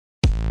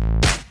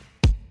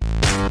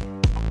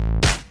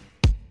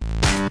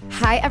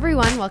Hi,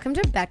 everyone. Welcome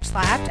to Betch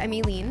Slapped. I'm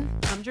Eileen.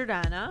 I'm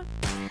Jordana.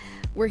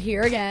 We're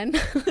here again.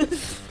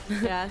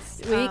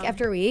 Yes. Week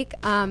after week.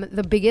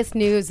 The biggest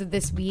news of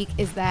this week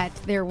is that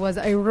there was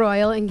a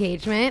royal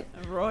engagement.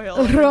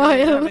 Royal.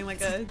 Royal. Having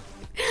like a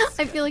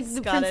I feel like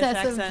the Scottish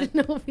princess accent.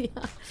 of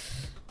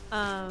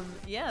Genovia.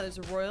 Yeah, there's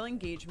a royal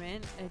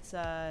engagement. It's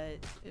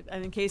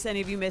in case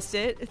any of you missed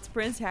it, it's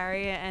Prince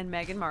Harry and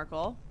Meghan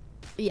Markle.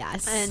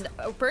 Yes. And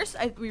first,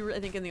 I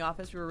think in the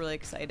office we were really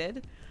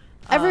excited.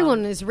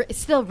 Everyone is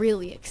still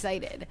really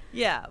excited.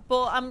 Yeah,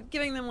 well, I'm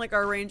giving them like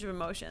our range of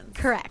emotions.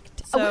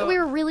 Correct. So- We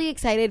were really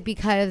excited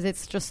because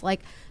it's just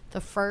like the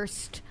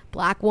first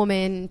black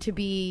woman to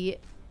be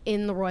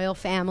in the royal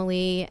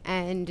family,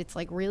 and it's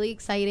like really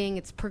exciting.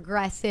 It's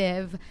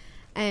progressive,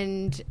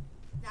 and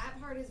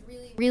that part is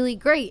really, really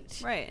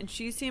great. Right, and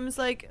she seems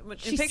like in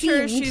She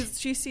pictures seemed-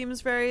 she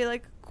seems very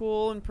like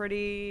cool and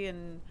pretty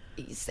and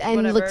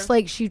And looks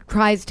like she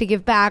tries to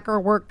give back or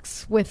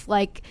works with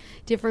like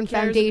different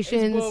cares,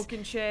 foundations. is woke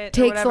and shit, or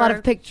Takes a lot of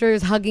whatever.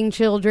 pictures, hugging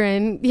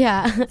children.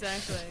 Yeah.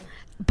 Exactly.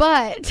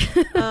 But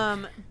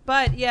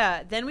But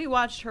yeah, then we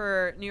watched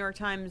her New York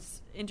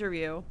Times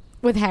interview.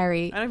 with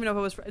Harry. I don't even know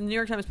if it was New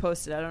York Times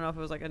posted. I don't know if it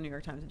was like a New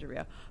York Times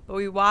interview. But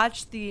we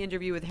watched the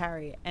interview with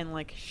Harry, and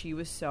like she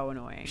was so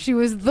annoying. She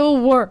was the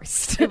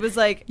worst. It was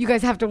like You gushe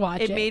guys have to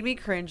watch it. it made me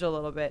cringe a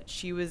little bit.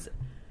 She was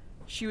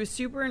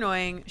super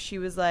annoying. She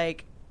was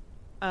like,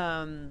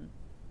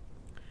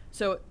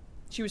 so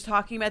she was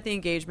talking about the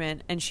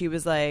engagement, and she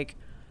was like,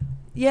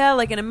 yeah,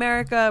 like in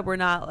America, we're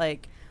not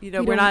like,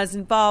 we're not as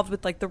involved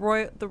with like the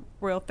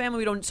royal family.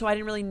 We don't, so I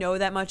didn't really know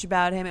that much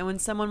about him. And when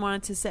someone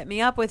wanted to set me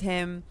up with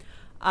him,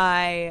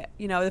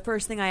 the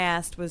first thing I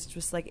asked was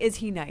just like, is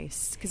he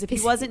nice? Because if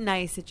he wasn't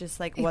nice, it just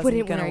like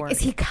wasn't going to work. Is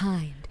he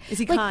kind? Is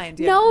he Like, kind?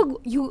 Yeah. No,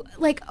 you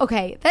like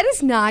okay. That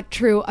is not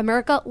true.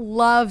 America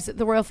loves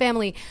the royal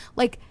family.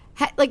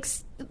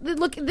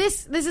 Look,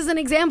 this is an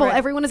example. Right.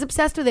 Everyone is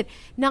obsessed with it.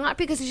 Not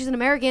because she's an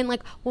American.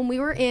 Like when we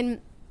were in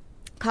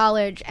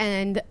college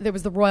and there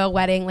was the royal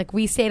wedding, like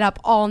we stayed up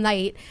all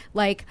night,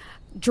 like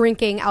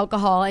drinking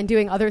alcohol and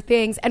doing other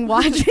things and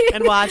watching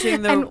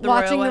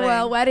the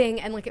royal wedding,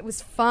 and like it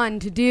was fun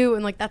to do,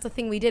 and like that's a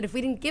thing we did. If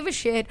we didn't give a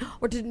shit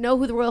or didn't know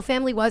who the royal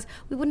family was,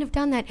 we wouldn't have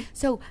done that.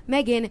 So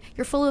Meghan,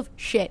 you're full of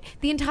shit.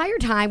 The entire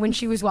time when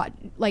she was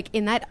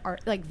in that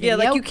art video, Yeah,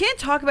 like you can't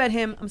talk about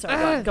him. I'm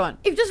sorry, go on.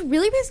 It just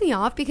really pissed me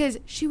off because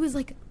she was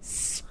like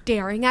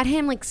staring at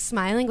him, like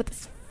smiling with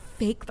this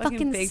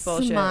fucking fake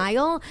bullshit.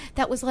 smile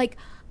that was like,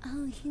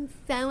 oh, he's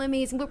so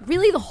amazing. But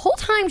really, the whole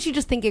time she's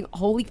just thinking,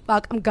 holy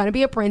fuck, I'm gonna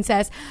be a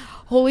princess.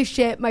 Holy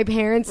shit, my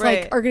parents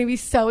Right. are gonna be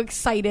so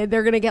excited.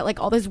 They're gonna get like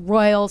all this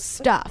royal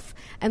stuff,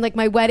 and like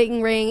my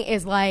wedding ring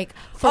is like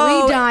 3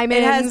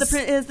 diamonds.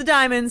 It has the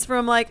diamonds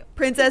from like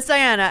Princess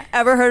Diana.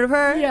 Ever heard of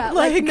her? Yeah,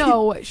 like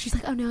no. She's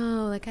like, oh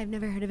no, like I've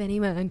never heard of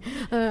anyone.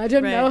 I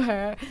don't know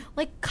her.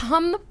 Like,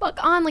 come the fuck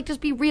on, like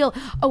just be real.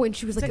 Oh, and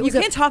she was like, You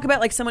can't talk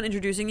about like someone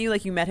introducing you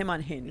like you met him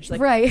on Hinge.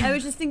 Like, Right. I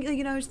was just thinking,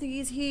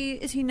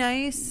 is he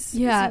nice?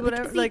 Yeah, Is he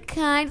whatever. is he Like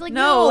kind? Like,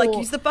 no, no. like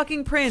he's the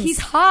fucking prince. He's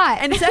hot.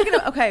 And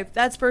okay,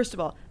 that's first of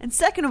all. And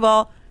second of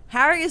all,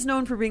 Harry is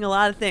known for being a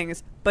lot of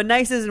things, but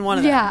nice isn't one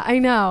of them. Yeah, I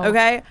know.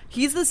 Okay?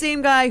 He's the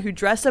same guy who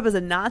dressed up as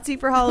a Nazi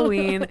for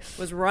Halloween,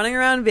 was running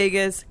around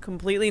Vegas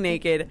completely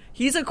naked.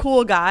 He's a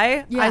cool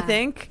guy, Yeah. I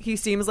think. He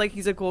seems like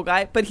he's a cool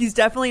guy, but he's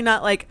definitely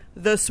not like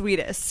the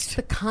sweetest.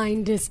 The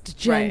kindest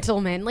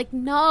gentleman. Like,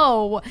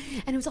 no.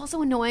 And it was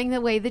also annoying the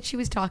way that she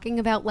was talking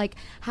about like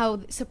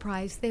how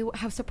surprised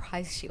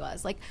she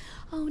was. Like,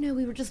 oh no,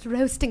 we were just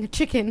roasting a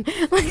chicken.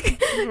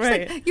 Like,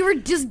 Right. like, you were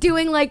just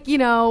doing like,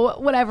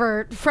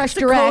 whatever, fresh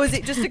direct.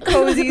 Just a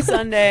cozy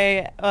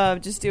Sunday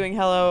of just doing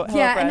hello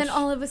Yeah, Fresh. and then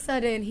all of a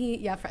sudden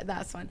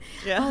that's one.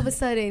 Yeah. All of a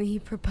sudden he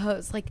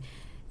proposed. Like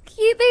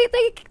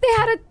they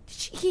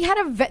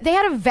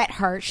had to vet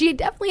her. She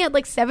definitely had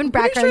like 7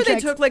 Pretty background sure they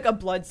checks. took like a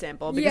blood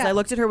sample because Yeah. I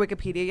looked at her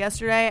Wikipedia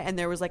yesterday and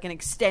there was like an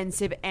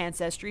extensive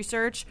ancestry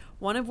search,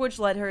 one of which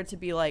led her to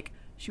be like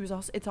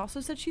it's also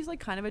said she's like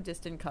kind of a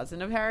distant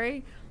cousin of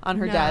Harry on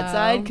her dad's No.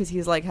 side because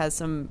he's like has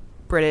some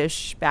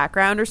British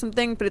background or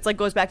something, but it's like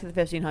goes back to the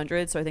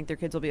 1500s, so I think their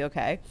kids will be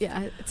okay.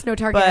 Yeah, it's no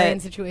Targaryen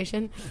But-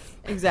 situation.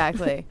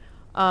 Exactly.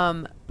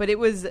 But it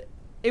was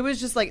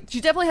just like she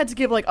definitely had to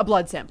give like a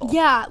blood sample.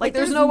 Yeah, like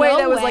there's no way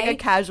that was like a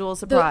casual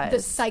surprise. The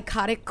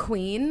psychotic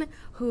queen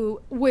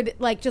who would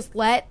like just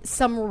let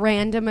some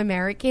random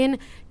American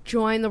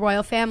join the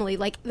royal family.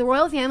 Like the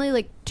royal family,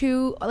 like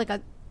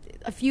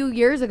a few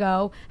years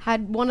ago,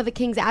 had one of the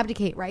kings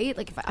abdicate. Right?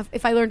 Like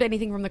if I learned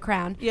anything from The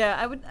Crown, Yeah,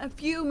 I would a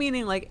few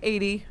meaning like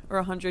 80 or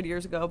 100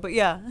 years ago, but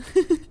yeah.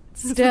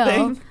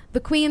 still the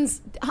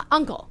queen's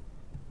uncle.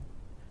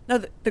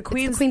 No, the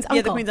queen's queen's Yeah, the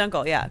uncle. queen's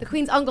uncle. Yeah, The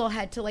queen's uncle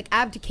had to like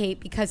abdicate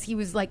because he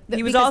was like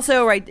he was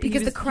also right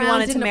because he the crown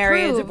wanted to didn't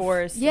marry approve. a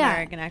divorced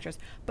American actress.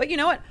 But you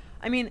know what?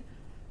 I mean,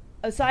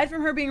 aside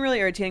from her being really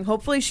irritating,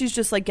 hopefully she's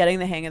just like getting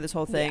the hang of this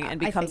whole thing and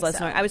I becomes think less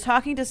so. annoying. I was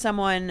talking to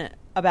someone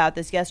about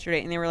this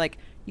yesterday, and they were like,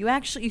 "You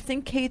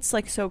think Kate's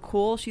like so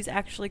cool? She's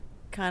actually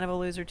kind of a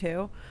loser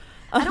too."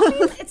 I don't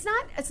mean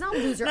it's not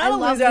loser. Not I a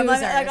love loser.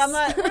 losers. I'm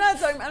not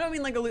talking. I don't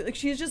mean like a loser. Like,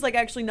 she's just like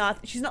actually not.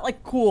 She's not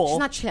like cool. She's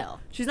not chill.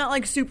 She's not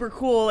like super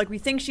cool like we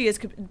think she is.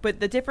 But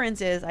the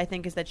difference is, I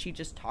think, is that she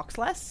just talks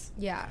less.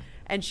 Yeah.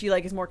 And she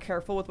like is more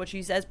careful with what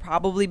she says,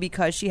 probably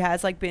because she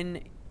has like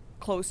been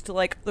close to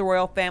like the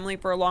royal family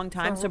for a long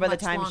time. So by the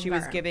time she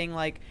was giving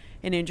like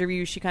an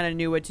interview, she kind of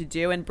knew what to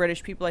do. And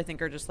British people, I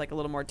think, are just like a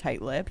little more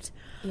tight-lipped.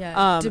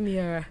 Yeah,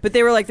 demure. But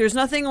they were like, there's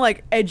nothing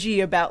like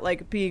edgy about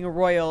like being a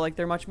royal. Like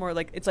they're much more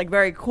like, it's like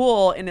very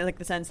cool in like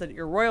the sense that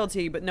you're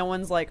royalty, but no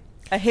one's like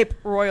a hip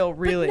royal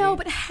really.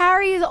 But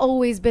Harry has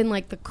always been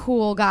like the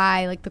cool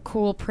guy, like the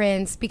cool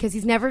prince, because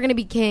he's never going to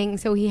be king.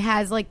 So he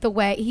has like the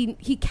way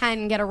he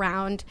can get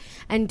around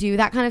and do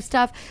that kind of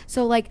stuff.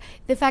 So like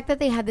the fact that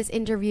they had this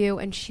interview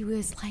and she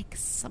was like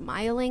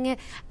smiling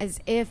as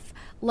if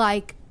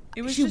like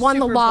she won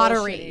the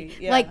lottery.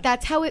 Yeah. Like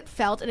that's how it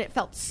felt, and it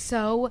felt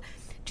so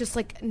just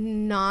like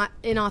not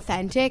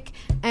inauthentic.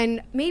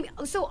 And maybe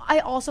so I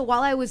also,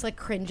 while I was like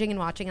cringing and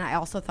watching, I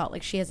also thought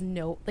like she has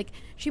no, like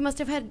she must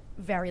have had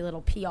very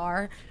little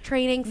PR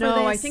training for this.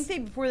 No, I think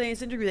before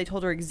this interview they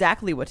told her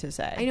exactly what to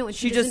say. I know, and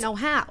she doesn't know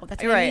how.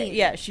 That's what I mean.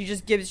 Yeah, she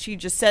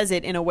just says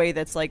it in a way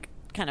that's like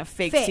kind of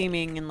fake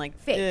seeming and like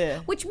fake.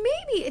 ugh. Which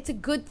maybe it's a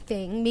good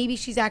thing. Maybe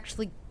she's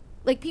actually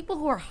like, people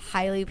who are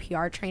highly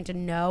PR trained to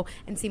know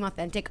and seem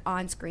authentic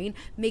on screen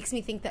makes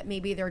me think that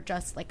maybe they're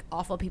just like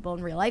awful people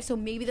in real life. So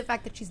maybe the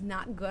fact that she's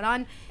not good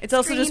on it's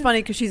also just funny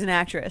because she's an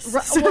actress.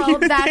 So well,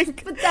 that's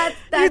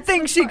you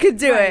think she could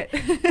do it.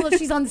 Well,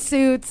 she's on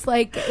Suits,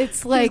 like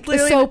it's like the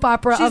soap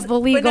opera of the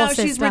legal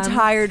system. She's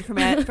retired from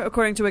it.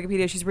 According to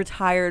Wikipedia, she's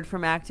retired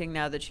from acting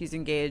now that she's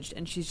engaged,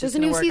 and she's just there's a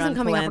new season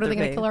coming up. What are they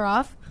going to kill her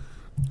off?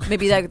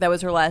 Maybe that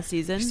was her last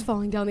season. She's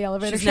falling down the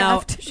elevator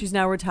shaft. She's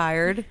now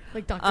retired.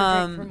 Like Dr.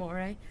 Drake from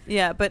Moray.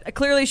 Yeah, but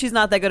clearly she's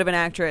not that good of an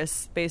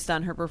actress based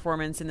on her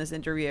performance in this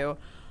interview.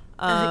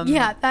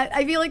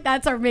 I feel like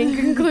that's our main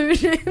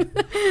conclusion.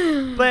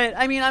 But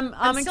I mean,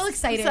 I'm still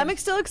excited. I'm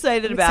still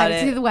excited about it.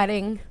 To see the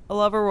wedding. I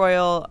love a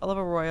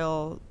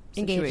royal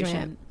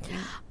engagement.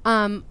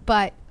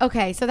 But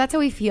okay, so that's how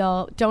we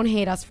feel. Don't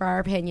hate us for our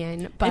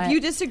opinion. But if you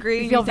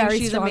disagree and you think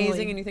she's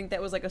amazing and you think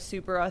that was like a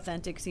super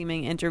authentic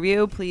seeming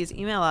interview, please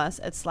email us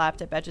at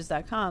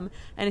slapped@betches.com.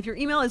 And if your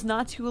email is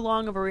not too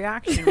long of a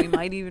reaction, we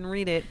might even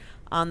read it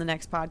on the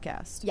next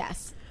podcast.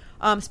 Yes.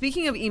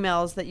 Speaking of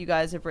emails that you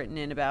guys have written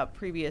in about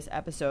previous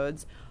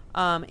episodes,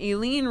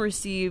 Aileen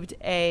received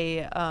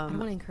I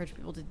want to encourage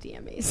people to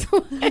DM me.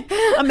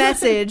 a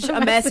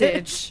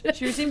message.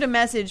 She received a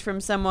message from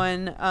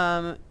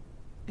someone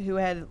who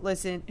had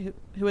listened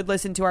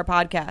to our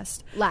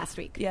podcast last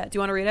week. Yeah, do you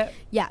want to read it?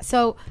 Yeah.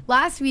 So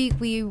last week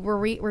we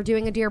were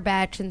doing a Dear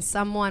Betch, and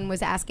someone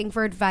was asking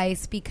for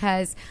advice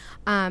because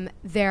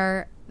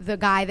the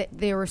guy that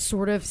they were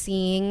sort of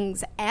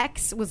seeing's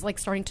ex was like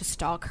starting to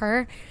stalk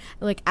her,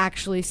 like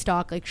actually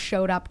stalk, like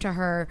showed up to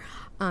her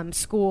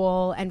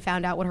school and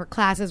found out what her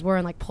classes were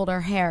and like pulled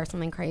her hair or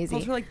something crazy.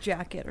 Pulled her like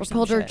jacket or something.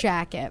 Pulled her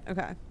jacket.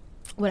 Okay.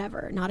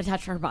 Whatever, not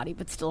attached to her body,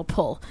 but still a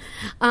pull.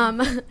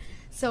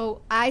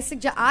 So I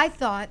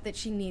thought that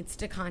she needs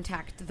to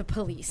contact the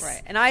police.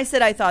 Right. And I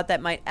said I thought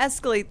that might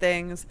escalate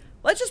things.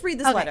 Let's just read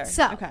this letter.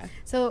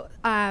 So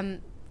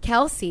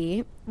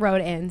Kelsey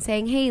wrote in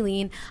saying, "Hey,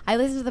 Aileen, I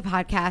listened to the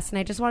podcast and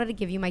I just wanted to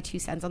give you my 2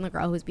 cents on the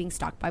girl who was being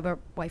stalked by her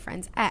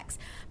boyfriend's ex.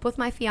 Both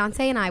my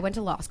fiance and I went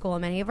to law school,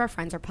 and many of our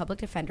friends are public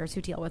defenders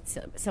who deal with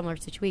similar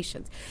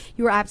situations.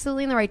 You were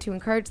absolutely in the right to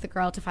encourage the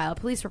girl to file a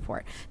police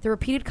report. The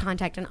repeated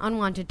contact and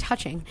unwanted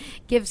touching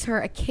gives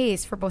her a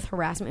case for both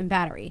harassment and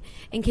battery.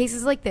 In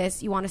cases like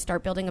this, you want to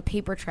start building a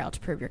paper trail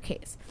to prove your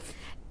case."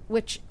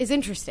 Which is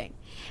interesting.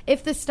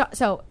 If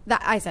the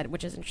I said,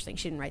 which is interesting.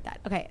 She didn't write that.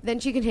 Okay. Then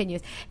she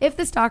continues. If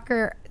the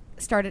stalker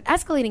started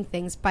escalating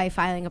things by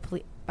filing a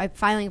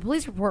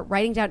police report,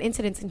 writing down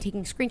incidents, and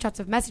taking screenshots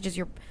of messages,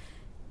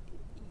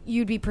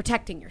 you'd be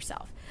protecting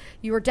yourself.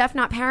 You are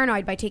definitely not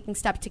paranoid by taking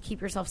steps to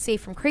keep yourself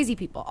safe from crazy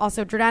people.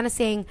 Also, Jordana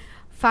saying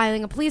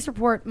filing a police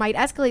report might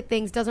escalate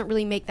things doesn't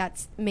really make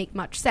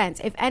much sense.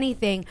 If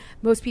anything,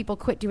 most people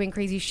quit doing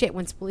crazy shit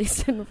once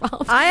police are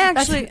involved. I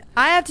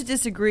have to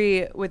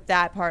disagree with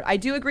that part. I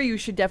do agree you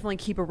should definitely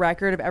keep a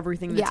record of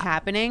everything that's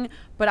happening,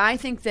 but I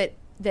think that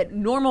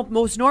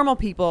most normal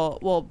people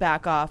will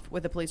back off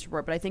with a police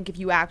report. But I think if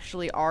you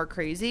actually are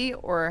crazy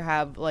or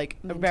have like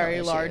a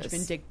very large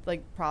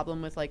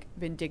problem with like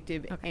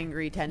vindictive,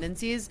 angry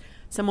tendencies,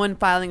 someone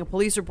filing a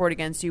police report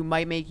against you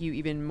might make you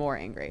even more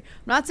angry.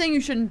 I'm not saying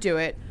you shouldn't do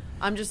it.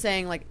 I'm just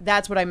saying like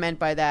that's what I meant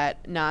by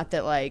that. Not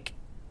that like.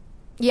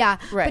 Yeah,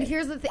 right. But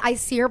here's the thing. I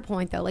see your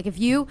point, though. Like, if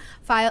you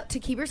file, to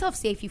keep yourself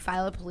safe, you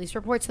file a police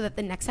report so that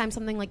the next time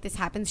something like this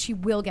happens, she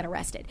will get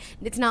arrested.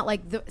 It's not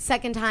like the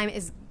second time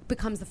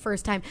becomes the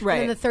first time, right,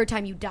 and then the third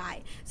time you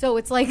die. So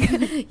it's like,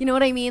 you know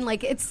what I mean?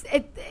 Like,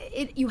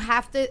 you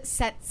have to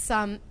set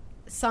some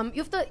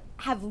you have to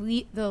have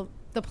the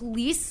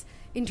police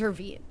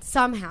intervene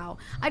somehow.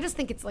 I just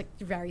think it's like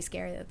very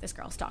scary that this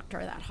girl stalked her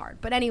that hard.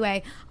 But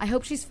anyway, I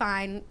hope she's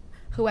fine.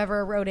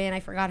 whoever wrote in, I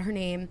forgot her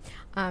name.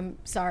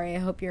 Sorry, I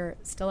hope you're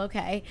still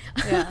okay.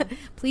 Yeah.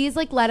 Please,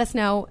 like, let us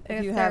know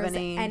if you there's have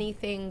any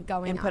anything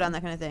going input on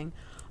that kind of thing.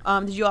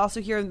 Did you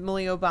also hear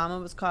Malia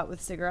Obama was caught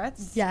with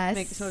cigarettes?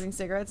 Yes. Smoking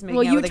cigarettes, making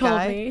Well, out you with a told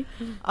guy.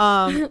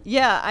 me.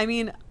 Yeah, I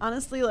mean,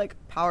 honestly, like,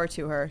 power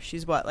to her.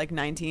 She's what, like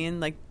 19?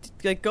 Like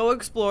go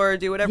explore,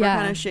 do whatever Yeah.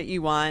 kind of shit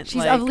you want. She's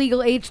like, of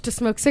legal age to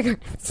smoke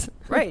cigarettes.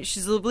 right.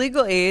 She's of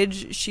legal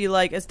age. She,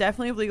 like, is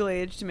definitely of legal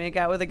age to make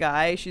out with a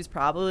guy. She's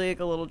probably, like,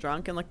 a little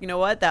drunk. And, like, you know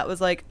what? That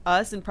was, like,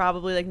 us and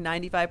probably, like,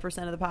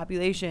 95% of the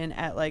population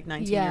at, like,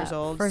 19 Yeah, years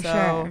old. for so,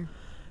 sure.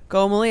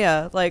 Go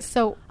Malia. Like,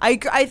 So I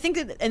think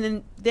that, and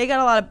then they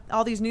got a lot of,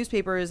 all these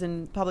newspapers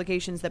and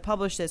publications that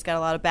publish this got a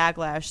lot of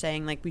backlash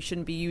saying, like, we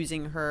shouldn't be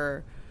using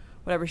her,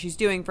 whatever she's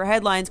doing, for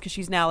headlines because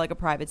she's now, like, a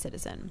private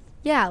citizen.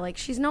 yeah, like,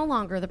 she's no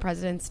longer the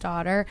president's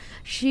daughter.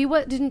 She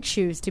didn't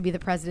choose to be the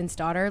president's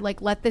daughter.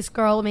 Like, let this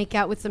girl make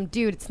out with some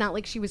dude. It's not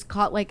like she was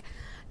caught, like,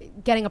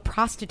 getting a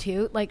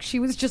prostitute. Like, she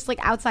was just, like,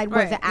 outside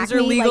Right. with the These Acme,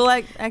 are legal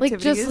like, activities. Like,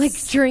 just,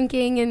 like,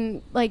 drinking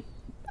and, like,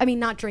 I mean,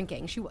 not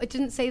drinking. It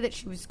didn't say that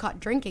she was caught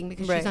drinking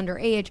because Right. she's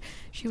underage.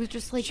 She was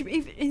just, like...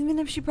 Even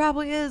if she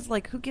probably is,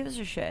 like, who gives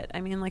a shit?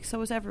 I mean, like, so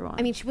is everyone.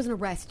 I mean, she wasn't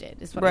arrested,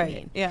 is what right. I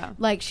mean. Yeah.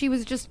 Like, she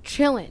was just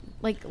chilling.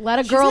 Like, let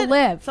a She's girl in-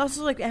 live. It's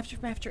also, like,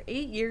 after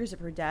 8 years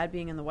of her dad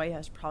being in the White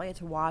House, probably had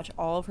to watch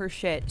all of her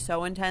shit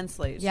so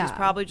intensely. Yeah. She's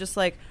probably just,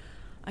 like,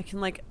 I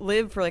can, like,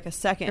 live for, like, a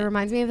second. It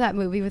reminds me of that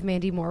movie with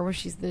Mandy Moore where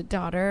she's the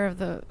daughter of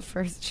the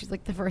first... She's,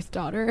 like, the first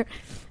daughter.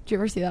 Did you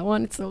ever see that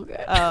one? It's so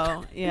good.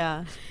 Oh,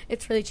 yeah.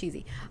 It's really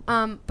cheesy.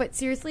 But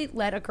seriously,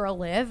 let a girl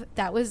live.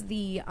 That was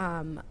the...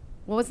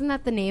 wasn't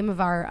that the name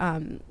of our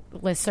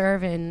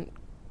listserv in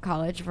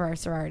college for our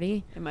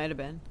sorority? It might have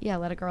been. Yeah,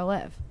 let a girl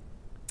live.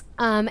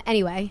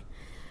 Anyway.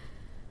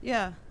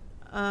 Yeah.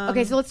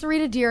 Okay, so let's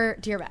read a Dear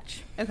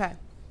Betch. Okay.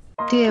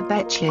 Dear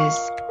Betches.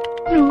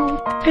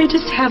 No, I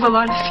just have a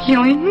lot of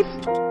feelings.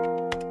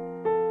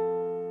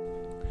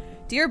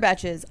 Dear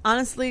Betches,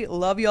 honestly,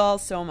 love y'all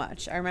so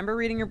much. I remember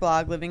reading your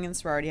blog, Living in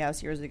Sorority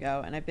House, years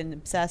ago, and I've been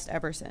obsessed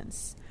ever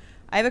since.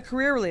 I have a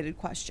career-related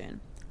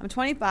question. I'm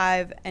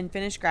 25 and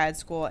finished grad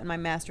school and my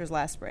master's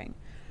last spring.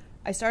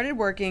 I started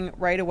working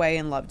right away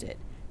and loved it.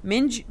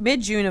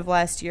 Mid-June of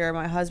last year,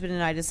 my husband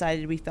and I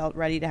decided we felt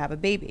ready to have a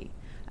baby.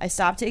 I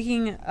stopped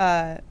taking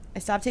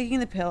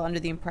the pill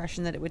under the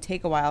impression that it would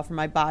take a while for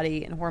my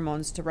body and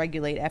hormones to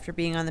regulate after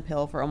being on the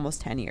pill for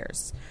almost 10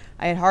 years.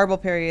 I had horrible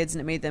periods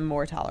and it made them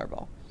more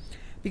tolerable.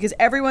 Because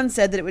everyone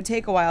said that it would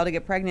take a while to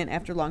get pregnant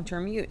after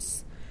long-term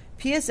use.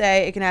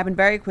 PSA, it can happen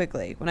very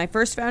quickly. When I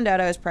first found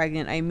out I was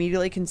pregnant, I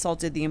immediately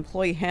consulted the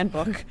employee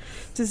handbook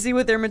to see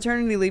what their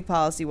maternity leave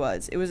policy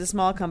was. It was a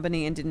small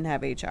company and didn't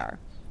have HR.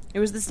 It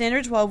was the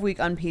standard 12-week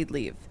unpaid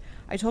leave.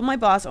 I told my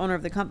boss, owner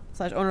of the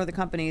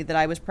company, that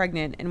I was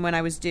pregnant and when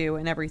I was due,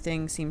 and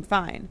everything seemed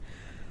fine.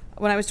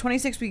 When I was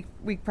 26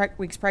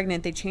 weeks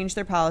pregnant, they changed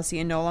their policy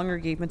and no longer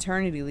gave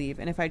maternity leave.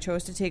 And if I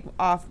chose to take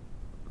off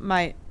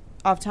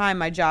time,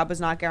 my job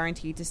was not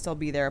guaranteed to still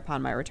be there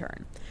upon my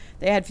return.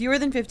 They had fewer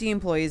than 50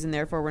 employees and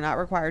therefore were not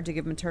required to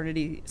give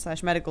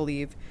maternity/medical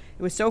leave.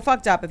 It was so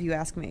fucked up, if you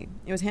ask me.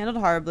 It was handled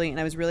horribly, and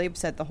I was really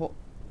upset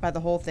by the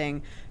whole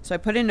thing. So I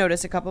put in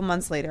notice a couple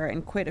months later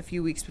and quit a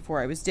few weeks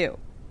before I was due.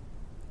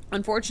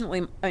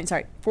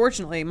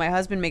 Fortunately, my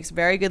husband makes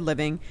very good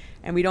living,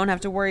 and we don't have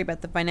to worry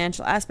about the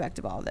financial aspect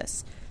of all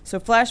this. So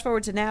flash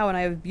forward to now, and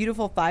I have a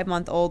beautiful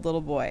 5-month-old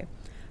little boy.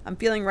 I'm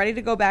feeling ready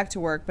to go back to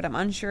work, but I'm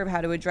unsure of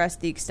how to address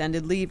the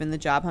extended leave in the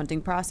job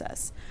hunting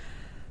process.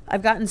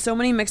 I've gotten so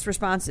many mixed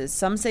responses.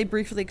 Some say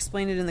briefly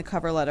explain it in the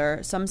cover letter.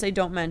 Some say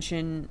don't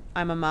mention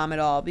I'm a mom at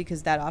all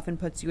because that often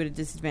puts you at a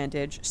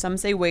disadvantage. Some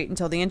say wait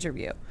until the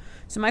interview.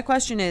 So my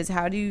question is,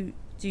 how do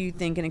you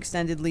think an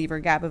extended leave or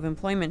gap of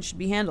employment should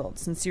be handled?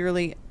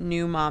 Sincerely,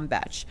 new mom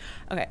Betch.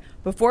 Okay,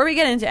 before we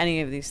get into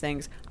any of these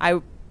things, I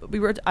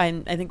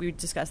think we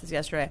discussed this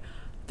yesterday.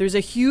 There's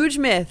a huge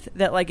myth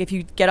that, like, if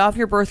you get off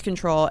your birth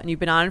control and you've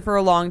been on it for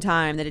a long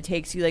time, that it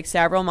takes you, like,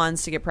 several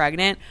months to get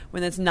pregnant,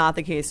 when that's not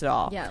the case at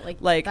all. Yeah,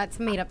 like that's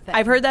made up thing.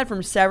 I've heard that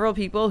from several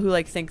people who,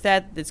 like, think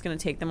that it's going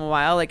to take them a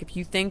while. Like, if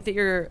you think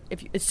that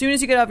as soon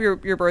as you get off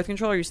your birth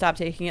control or you stop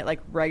taking it,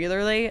 like,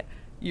 regularly,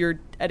 you're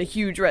at a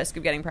huge risk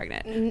of getting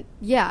pregnant.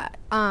 Yeah.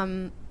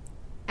 And,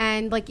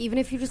 like, even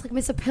if you just, like,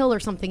 miss a pill or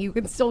something, you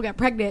can still get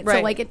pregnant. Right.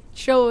 So, like, it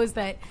shows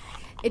that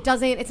it's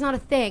not a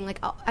thing. Like,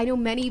 I know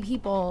many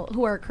people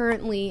who are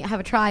currently have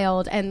a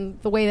child,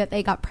 and the way that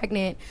they got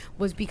pregnant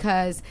was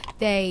because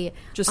they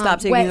just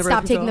stopped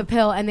taking the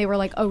pill, and they were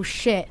like, oh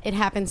shit, it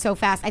happened so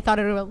fast. I thought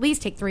it would at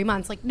least take 3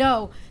 months. Like,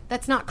 no,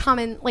 that's not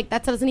common. Like,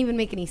 that doesn't even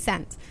make any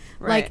sense.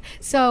 Right. Like,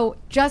 so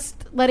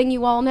just letting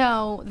you all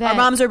know that our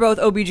moms are both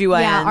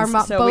OBGYNs.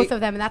 Yeah, so both of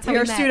them, and that's how we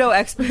we are met. pseudo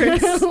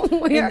experts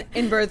We're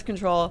in birth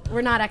control.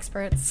 We're not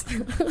experts.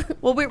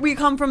 Well, we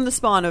come from we're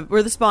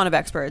the spawn of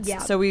experts. Yeah,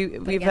 so we've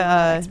again, we're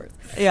not experts.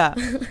 Yeah.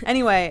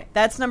 Anyway,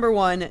 that's number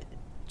one.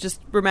 Just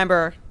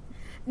remember.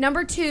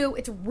 Number two,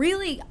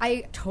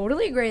 I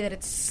totally agree that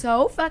it's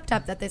so fucked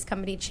up that this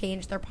company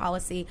changed their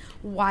policy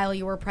while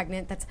you were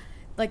pregnant.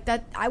 Like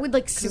that, I would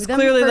like sue It's them.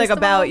 clearly first like of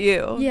about all.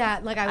 you. Yeah,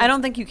 like I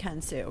don't think you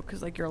can sue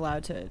because like you're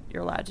allowed to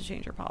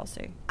change your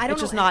policy. I don't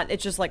it's just know. not.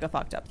 It's just like a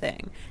fucked up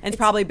thing, and it's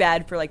probably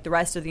bad for like the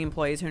rest of the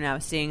employees who are now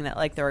seeing that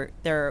like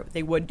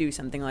they would do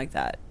something like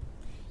that.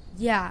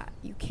 Yeah,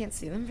 you can't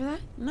sue them for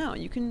that. No,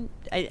 you can.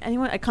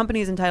 A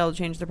company is entitled to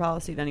change their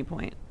policy at any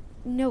point.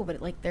 No,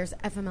 but like there's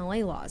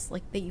FMLA laws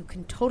like that you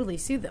can totally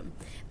sue them.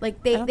 Like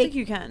I don't think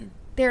you can.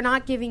 They're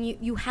not giving you.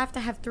 You have to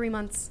have 3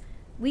 months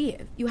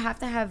leave. You have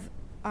to have.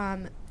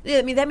 Yeah,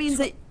 I mean that means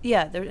that.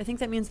 Yeah, I think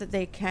that means that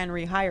they can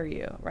rehire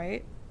you,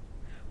 right?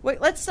 Wait,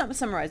 let's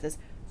summarize this.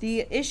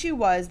 The issue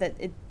was that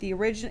it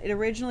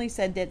originally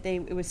said that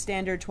it was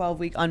standard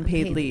 12-week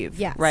unpaid leave,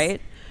 yes.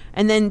 right?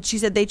 And then she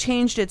said they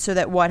changed it so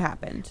that what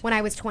happened? When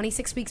I was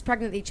 26 weeks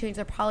pregnant, they changed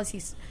their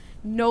policies,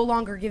 no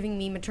longer giving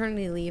me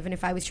maternity leave, and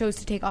if I was chose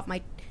to take off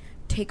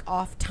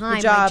time, my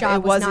job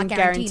it was wasn't not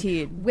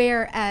guaranteed.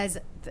 Whereas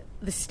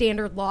the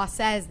standard law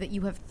says that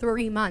you have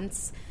 3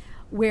 months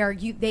where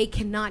they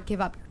cannot give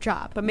up your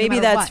job. But no maybe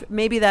matter that's what.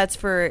 maybe that's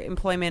for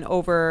employment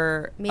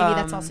over Maybe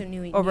that's also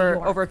New York.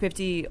 over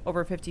 50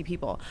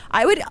 people.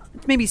 I would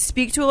maybe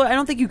speak to I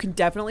don't think you can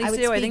definitely I would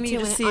sue. I speak think you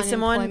to need to an see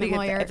someone unemployment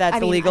lawyer. if that's I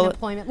mean, illegal.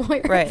 Unemployment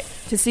lawyer. Right.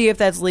 To see if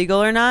that's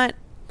legal or not.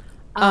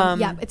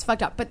 Yeah, it's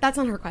fucked up. But that's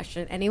not her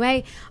question.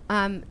 Anyway,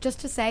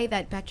 just to say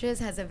that Betches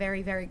has a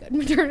very, very good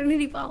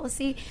maternity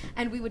policy,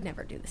 and we would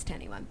never do this to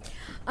anyone.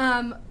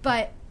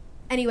 But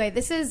anyway,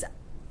 this is...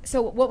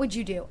 So what would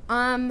you do?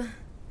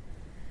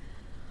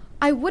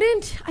 I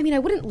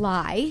wouldn't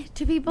lie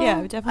to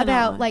people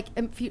about, like,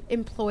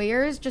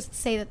 employers. Just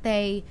say that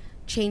they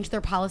changed their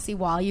policy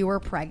while you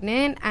were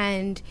pregnant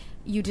and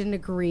you didn't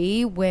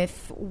agree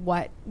with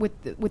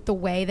the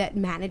way that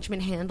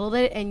management handled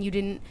it, and you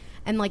didn't...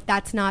 And, like,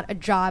 that's not a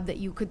job that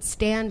you could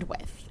stand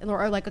with,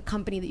 or like, a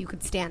company that you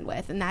could stand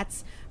with. And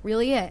that's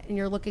really it. And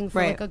you're looking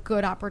for, like, a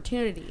good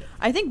opportunity.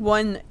 I think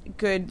one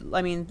good,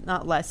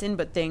 not lesson,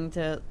 but thing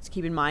to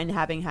keep in mind,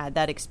 having had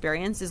that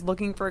experience, is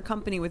looking for a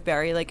company with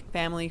very, like,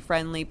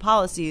 family-friendly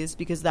policies,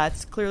 because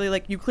that's clearly,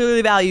 like, you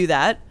clearly value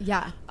that.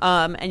 Yeah.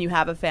 And you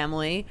have a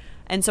family.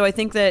 And so I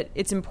think that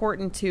it's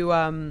important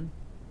to...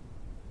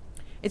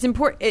 It's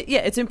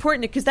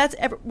important because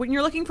when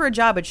you're looking for a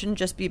job, it shouldn't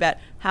just be about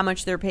how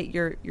much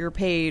you're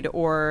paid,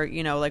 or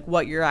like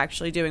what you're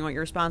actually doing, what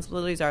your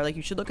responsibilities are. Like,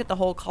 you should look at the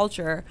whole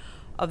culture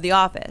of the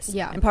office.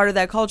 Yeah. And part of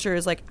that culture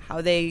is like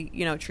how they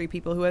treat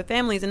people who have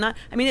families, and not.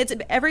 I mean, it's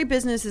every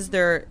business is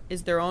their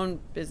own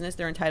business.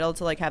 They're entitled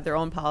to like have their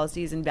own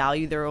policies and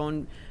value their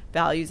own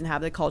values and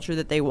have the culture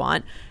that they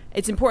want.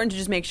 It's important to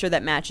just make sure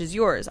that matches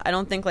yours. I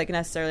don't think like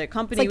necessarily a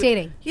company... It's like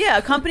dating. Yeah,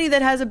 a company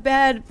that has a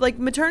bad like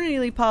maternity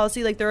leave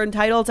policy, like they're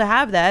entitled to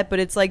have that, but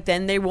it's like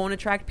then they won't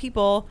attract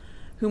people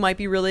who might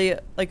be really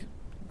like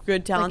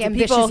good, talented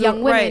ambitious people,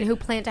 young women who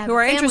plan to have who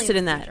are a family interested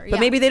in the that. future. But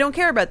Yeah. maybe they don't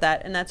care about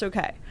that, and that's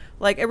okay.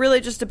 Like, it really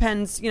just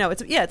depends.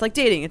 It's like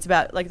dating. It's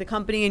about like the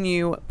company and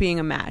you being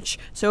a match.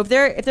 So if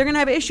they're gonna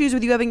have issues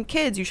with you having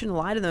kids, you shouldn't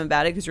lie to them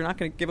about it, because you're not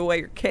gonna give away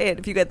your kid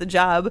if you get the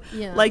job.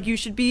 Yeah. Like, you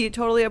should be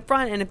totally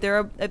upfront. And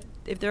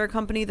if they're a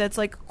company that's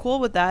like cool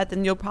with that,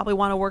 then you'll probably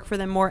want to work for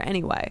them more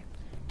anyway.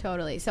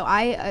 Totally. So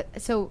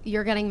so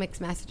you're getting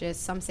mixed messages.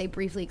 Some say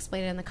briefly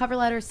explain it in the cover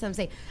letter. Some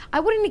say I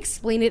wouldn't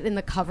explain it in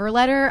the cover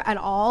letter at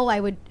all. I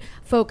would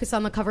focus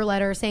on the cover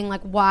letter saying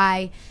like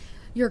why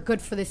you're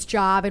good for this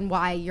job and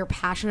why you're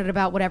passionate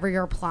about whatever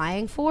you're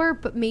applying for.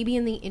 But maybe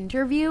in the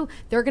interview,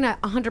 they're going to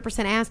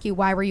 100% ask you,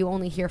 why were you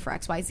only here for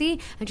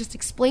XYZ? And just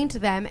explain to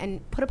them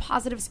and put a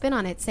positive spin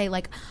on it. Say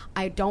like,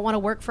 I don't want to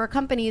work for a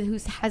company who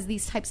has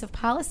these types of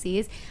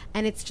policies.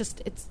 And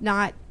it's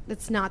not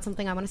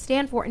something I want to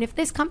stand for. And if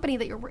this company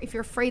if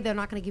you're afraid they're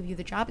not going to give you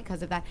the job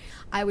because of that,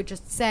 I would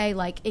just say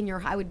like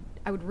I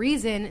would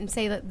reason and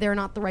say that they're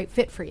not the right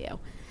fit for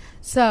you.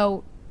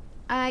 So,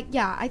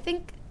 I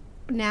think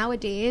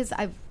nowadays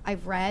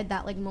I've read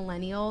that like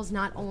millennials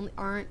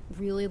aren't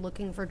really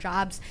looking for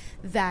jobs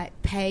that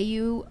pay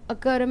you a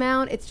good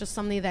amount. It's just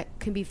something that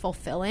can be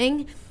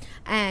fulfilling,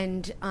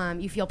 and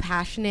you feel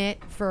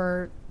passionate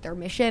for their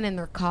mission and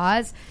their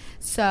cause.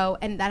 So,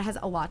 and that has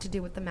a lot to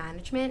do with the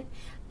management.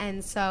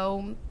 And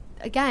so,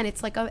 again,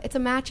 it's like it's a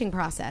matching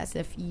process.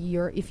 If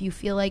you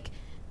feel like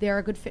they're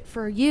a good fit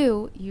for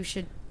you, you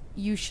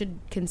should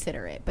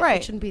consider it. But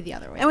it shouldn't be the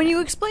other way. And when you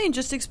explain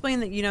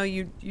that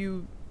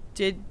you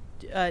did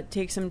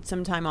take some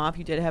time off,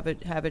 you did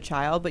have a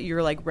child, but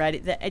you're like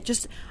ready.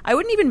 I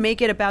wouldn't even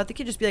make it about the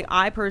kid. Just be like,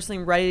 I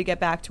personally am ready to get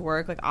back to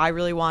work. Like, I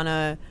really want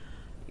to.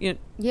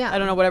 Yeah. I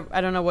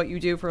don't know what you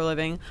do for a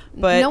living,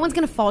 but no one's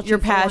going to fault you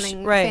for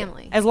wanting right?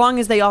 family. As long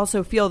as they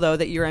also feel though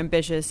that you're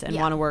ambitious and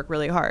Yeah. want to work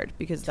really hard,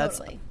 because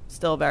Totally. that's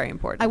still very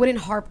important. I wouldn't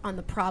harp on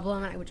the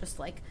problem. I would just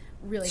like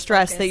really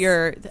stress that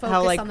you're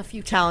how like on the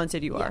future.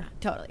 talented you are. Yeah,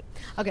 totally.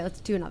 Okay, let's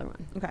do another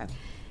one. Okay.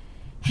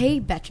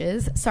 Hey,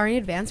 betches. Sorry in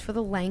advance for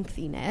the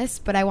lengthiness,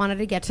 but I wanted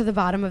to get to the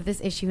bottom of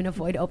this issue and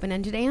avoid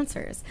open-ended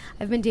answers.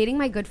 I've been dating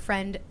my good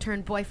friend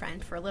turned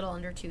boyfriend for a little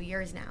under 2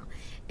 years now.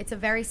 It's a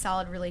very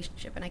solid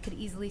relationship, and I could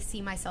easily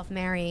see myself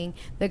marrying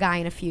the guy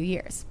in a few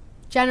years.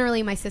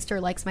 Generally, my sister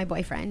likes my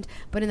boyfriend,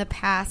 but in the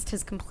past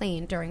has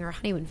complained during our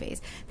honeymoon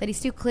phase that he's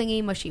too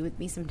clingy, mushy with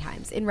me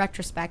sometimes. In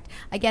retrospect,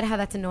 I get how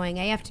that's annoying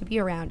AF to be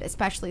around,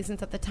 especially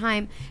since at the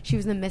time she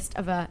was in the midst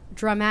of a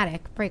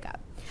dramatic breakup.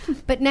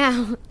 But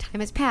now, time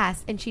has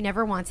passed, and she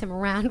never wants him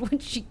around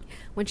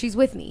when she's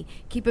with me.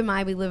 Keep in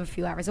mind, we live a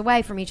few hours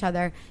away from each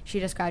other. She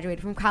just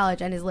graduated from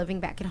college and is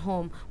living back at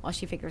home while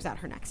she figures out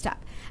her next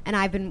step. And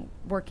I've been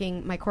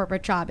working my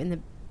corporate job in the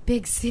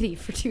big city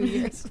for 2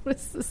 years. What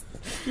is this?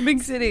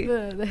 Big city.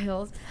 The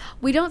hills.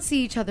 We don't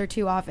see each other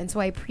too often, so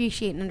I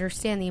appreciate and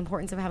understand the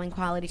importance of having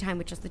quality time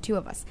with just the two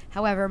of us.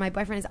 However, my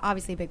boyfriend is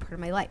obviously a big part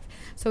of my life,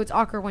 so it's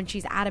awkward when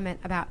she's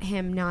adamant about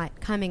him not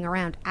coming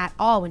around at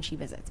all when she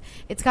visits.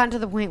 It's gotten to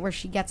the point where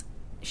she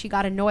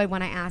got annoyed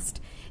when I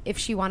asked if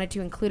she wanted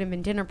to include him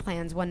in dinner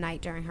plans one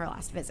night during her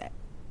last visit.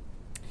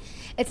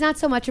 It's not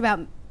so much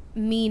about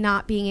me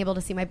not being able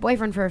to see my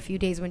boyfriend for a few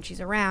days when she's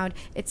around.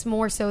 It's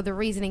more so the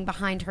reasoning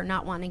behind her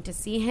not wanting to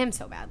see him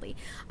so badly.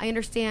 I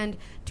understand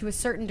to a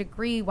certain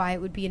degree why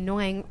it would be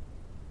annoying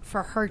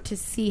for her to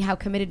see how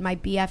committed my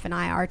BF and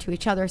I are to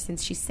each other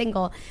since she's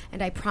single,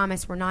 and I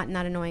promise we're not in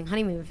that annoying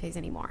honeymoon phase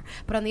anymore.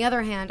 But on the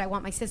other hand, I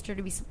want my sister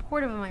to be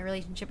supportive of my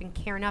relationship and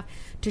care enough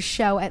to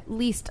show at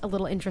least a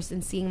little interest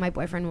in seeing my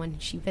boyfriend when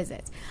she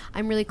visits.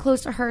 I'm really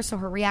close to her, so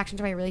her reaction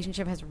to my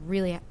relationship has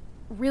really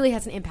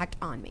has an impact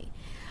on me.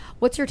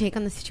 What's your take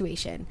on the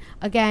situation?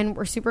 Again,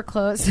 we're super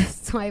close,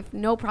 so I have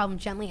no problem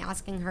gently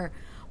asking her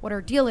what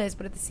her deal is,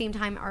 but at the same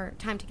time, our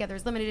time together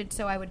is limited,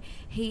 so I would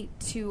hate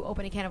to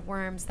open a can of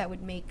worms that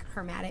would make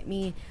her mad at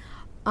me.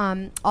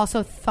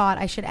 Also thought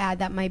I should add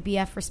that my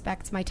BF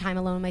respects my time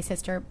alone with my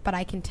sister, but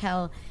I can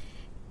tell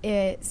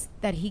is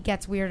that he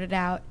gets weirded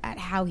out at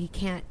how he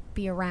can't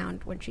be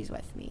around when she's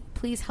with me.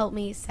 Please help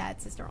me,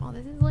 sad sister. Oh,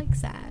 this is like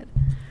sad.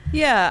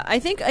 Yeah, I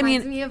think,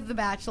 Reminds me of The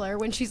Bachelor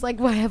when she's like,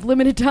 well, I have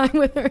limited time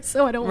with her,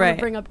 so I don't want to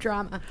bring up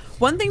drama.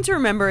 One thing to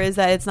remember is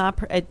that it's not,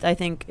 I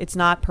think it's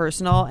not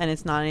personal and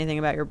it's not anything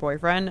about your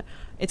boyfriend.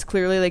 It's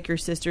clearly like your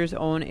sister's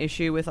own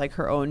issue with like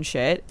her own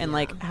shit and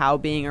like how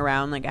being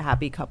around like a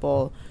happy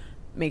couple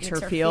makes her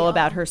feel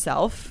about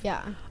herself.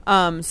 Yeah.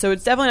 So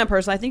it's definitely not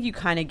personal. I think you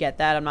kind of get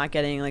that. I'm not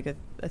getting like a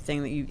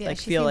thing that you like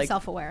feel like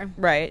self-aware,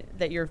 right?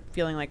 That you're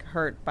feeling like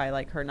hurt by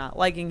like her not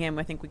liking him.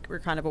 I think you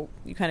kind of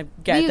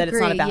get that it's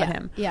not about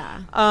him.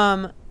 Yeah.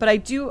 But I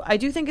do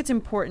think it's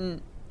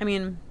important. I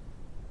mean,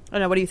 I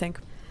don't know. What do you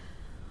think?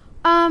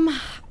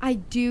 I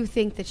do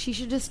think that she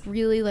should just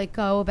really like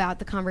go about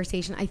the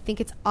conversation. I think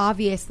it's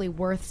obviously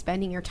worth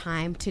spending your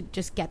time to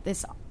just get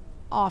this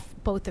off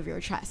both of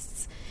your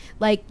chests.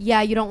 Like,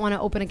 yeah, you don't want to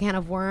open a can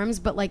of worms,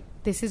 but like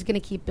this is going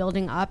to keep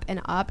building up,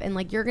 and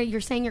like you're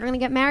saying you're going to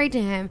get married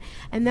to him,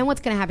 and then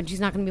what's going to happen?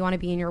 She's not going to want to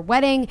be in your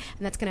wedding,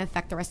 and that's going to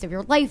affect the rest of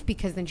your life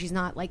because then she's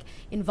not like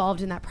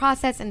involved in that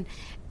process, and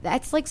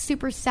that's like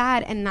super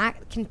sad, and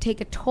that can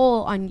take a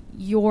toll on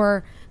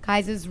your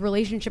guys'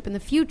 relationship in the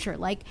future.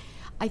 Like,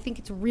 I think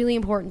it's really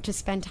important to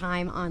spend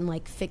time on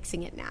like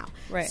fixing it now.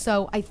 Right.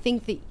 So I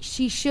think that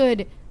she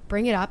should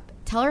bring it up.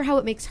 Tell her how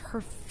it makes her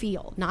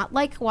feel. Not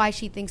like why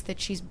she thinks that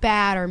she's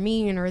bad or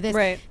mean or this.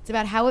 Right. It's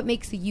about how it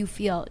makes you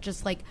feel.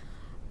 Just like,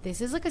 this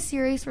is like a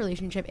serious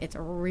relationship. It's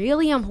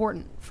really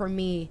important for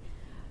me,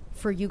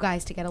 for you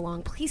guys to get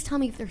along. Please tell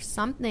me if there's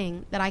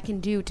something that I can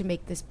do to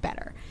make this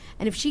better.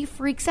 And if she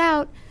freaks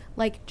out,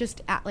 like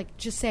just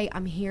say,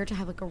 I'm here to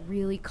have like a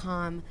really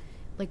calm,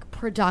 like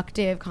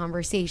productive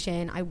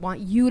conversation. I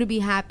want you to be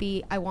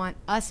happy. I want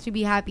us to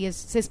be happy as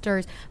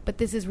sisters, but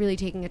this is really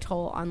taking a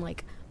toll on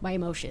like my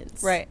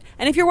emotions. Right.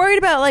 And if you're worried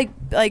about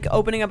like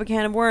opening up a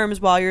can of worms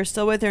while you're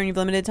still with her and you've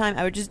limited time,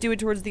 I would just do it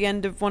towards the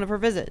end of one of her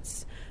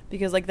visits,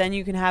 because like then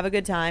you can have a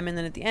good time, and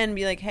then at the end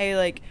be like, hey,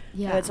 like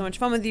I had so much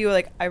fun with you,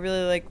 like I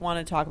really like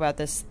want to talk about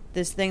this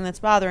thing that's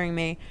bothering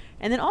me.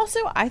 And then also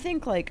I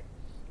think like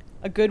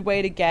a good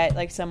way to get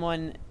like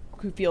someone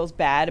who feels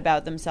bad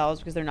about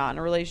themselves because they're not in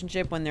a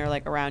relationship when they're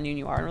like around you and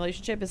you are in a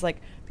relationship is like,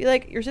 be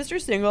like, your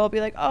sister's single,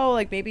 be like, oh,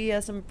 like maybe he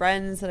has some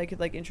friends that I could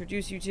like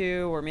introduce you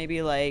to, or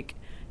maybe like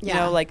you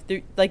know,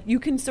 like you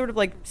can sort of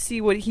like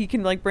see what he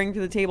can like bring to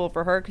the table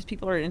for her, because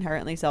people are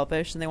inherently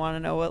selfish and they want to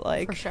know what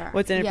like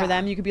what's in it for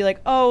them. You could be like,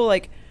 oh,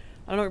 like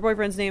I don't know what your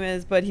boyfriend's name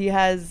is, but he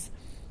has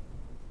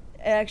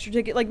an extra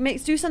ticket. Like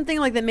do something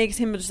like that makes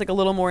him just like a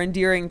little more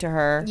endearing to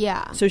her.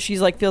 Yeah. So she's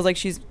like feels like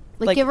she's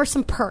like give her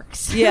some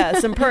perks. Yeah,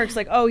 some perks.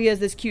 Like, oh, he has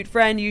this cute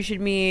friend you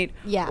should meet.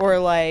 Yeah. Or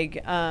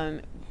like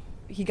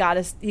he got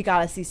us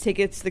these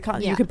tickets.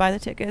 You could buy the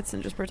tickets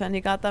and just pretend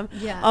he got them.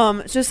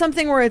 Yeah. So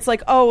something where it's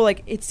like, oh,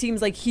 like it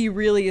seems like he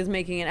really is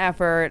making an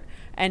effort,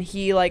 and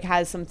he like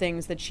has some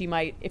things that she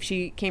might, if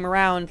she came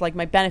around, like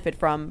might benefit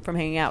from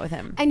hanging out with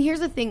him. And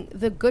here's the thing: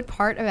 the good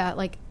part about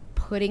like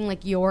putting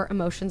like your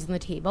emotions on the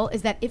table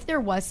is that if there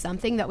was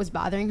something that was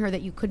bothering her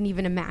that you couldn't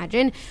even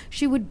imagine,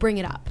 she would bring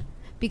it up.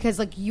 Because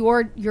like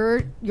you're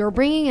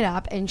bringing it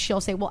up, and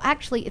she'll say, well,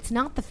 actually it's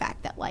not the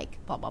fact that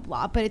like blah blah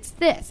blah, but it's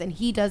this, and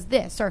he does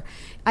this, or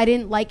I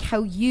didn't like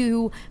how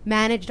you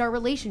managed our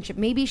relationship.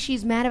 Maybe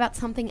she's mad about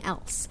something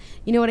else,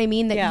 you know what I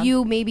mean, that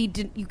you maybe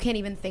you can't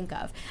even think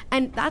of.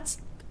 And that's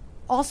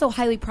also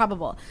highly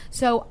probable.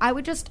 So I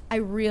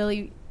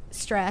really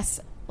stress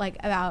like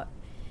about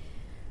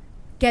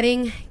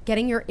getting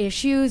your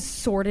issues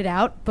sorted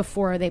out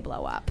before they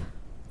blow up.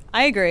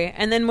 I agree.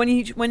 And then when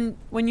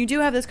you do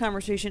have this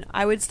conversation,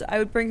 I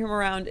would bring him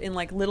around in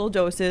like little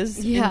doses,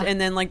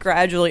 and then like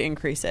gradually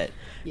increase it.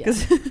 Yeah.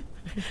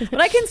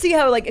 But I can see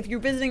how, like, if you're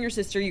visiting your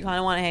sister, you kind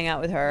of want to hang out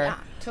with her. Yeah,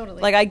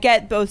 totally. Like, I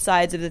get both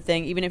sides of the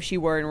thing. Even if she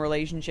were in a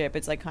relationship,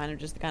 it's like kind of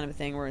just the kind of a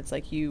thing where it's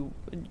like you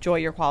enjoy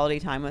your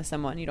quality time with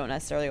someone. You don't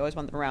necessarily always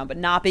want them around, but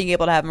not being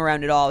able to have them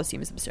around at all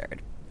seems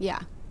absurd. Yeah.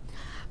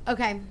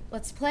 Okay,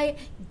 let's play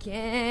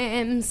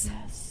games.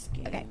 Yes,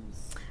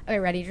 games. Okay,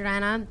 ready,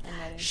 Jordana? I'm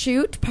ready.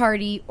 Shoot,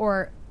 party,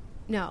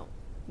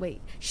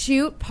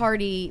 shoot,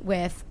 party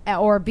with,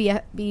 or be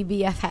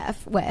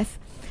BFF with.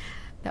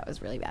 That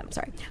was really bad. I'm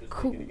sorry.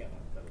 Cool.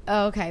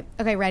 Oh, okay.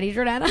 Okay, ready,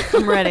 Jordana?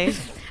 I'm ready.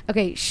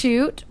 Okay,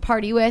 shoot,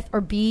 party with,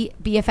 or be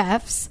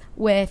BFFs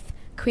with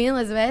Queen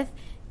Elizabeth,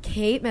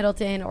 Kate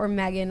Middleton, or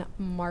Meghan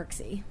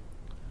Markle.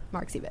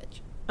 Markle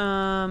bitch.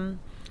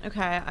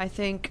 Okay, I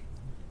think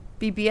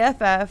be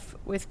BFF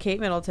with Kate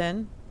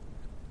Middleton.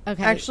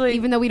 Okay. Actually,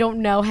 even though we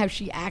don't know how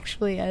she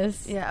actually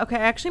is. Yeah, okay. I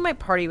actually might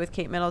party with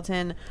Kate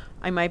Middleton.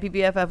 I might be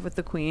BFF with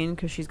the Queen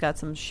because she's got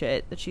some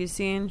shit that she's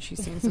seen.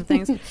 She's seen some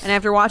things. And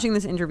after watching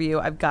this interview,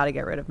 I've got to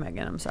get rid of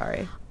Meghan. I'm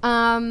sorry.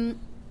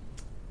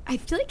 I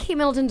feel like Kate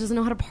Middleton doesn't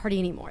know how to party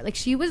anymore. Like,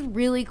 she was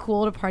really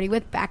cool to party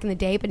with back in the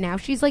day, but now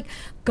she's, like,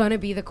 gonna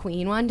be the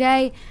queen one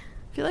day.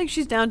 I feel like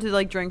she's down to,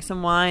 like, drink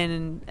some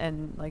wine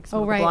and like,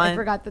 smoke oh, right. a blunt. I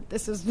forgot that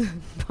this is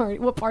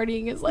what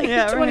partying is like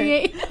yeah, at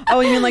 28. Right. Oh,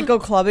 you mean, like, go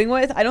clubbing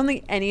with? I don't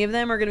think any of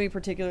them are going to be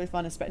particularly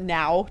fun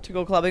now to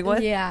go clubbing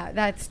with. Yeah,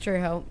 that's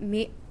true.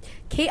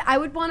 Kate, I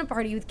would want to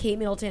party with Kate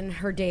Middleton in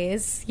her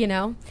days, you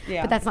know?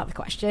 Yeah. But that's not the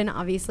question,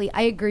 obviously.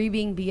 I agree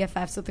being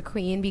BFFs with the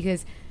queen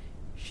because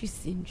she's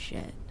seen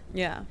shit.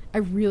 Yeah. I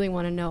really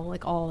want to know,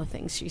 like, all the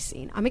things she's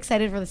seen. I'm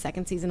excited for the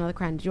second season of The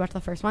Crown. Did you watch the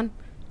first one?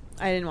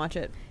 I didn't watch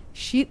it.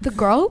 The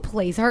girl who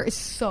plays her is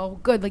so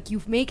good. Like,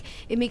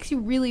 it makes you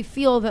really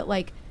feel that,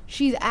 like,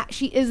 she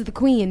is the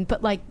queen,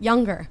 but, like,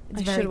 younger.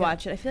 I should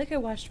watch it. I feel like I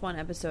watched one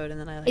episode and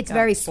then I, like, it's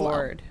very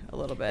bored slow.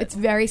 a little bit. It's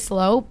very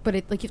slow, but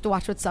you have to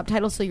watch with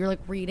subtitles, so you're, like,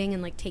 reading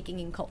and, like, taking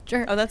in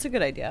culture. Oh, that's a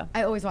good idea.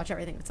 I always watch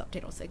everything with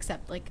subtitles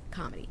except, like,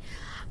 comedy,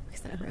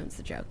 because then it ruins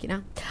the joke, you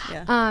know?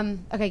 Yeah.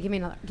 Okay, give me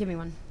one. Give me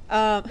one.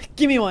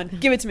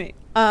 Give it to me.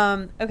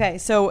 Okay,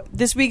 so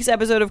this week's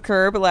episode of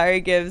Curb, Larry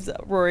gives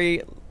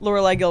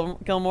Lorelai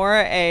Gilmore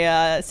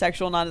a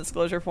sexual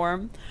non-disclosure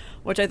form,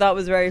 which I thought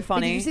was very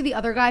funny. Did you see the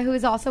other guy who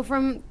is also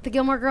from the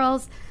Gilmore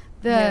Girls?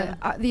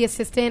 The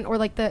assistant, or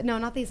like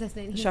not the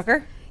assistant.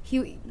 Shucker?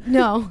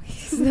 No,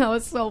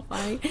 it's so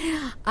funny.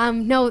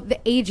 No, the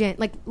agent,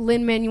 like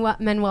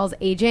Lin-Manuel's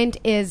agent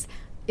is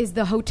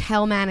the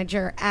hotel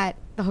manager at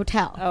the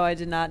hotel. Oh, I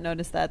did not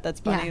notice that.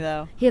 That's funny,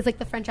 though. He has, like,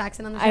 the French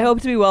accent on the show. I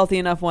hope to be wealthy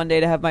enough one day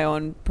to have my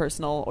own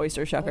personal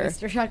oyster shucker.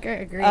 Oyster shucker,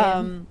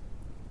 agreed.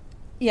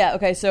 Yeah,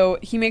 okay, so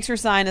he makes her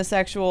sign a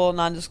sexual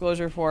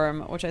non-disclosure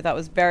form, which I thought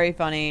was very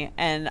funny,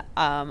 and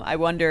I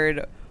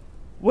wondered,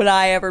 would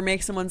I ever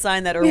make someone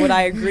sign that, or would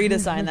I agree to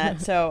sign that?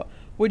 So,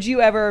 would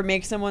you ever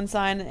make someone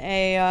sign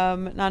a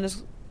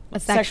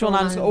sexual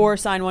non-disclosure, or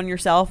sign one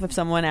yourself if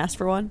someone asked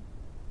for one?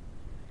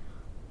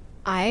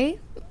 I'm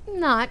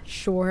not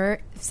sure.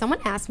 If someone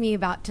asked me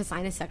to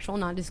sign a sexual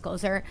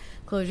non-disclosure,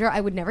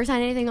 I would never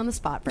sign anything on the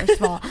spot, first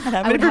of all.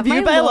 I would have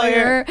my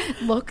lawyer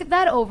look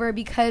that over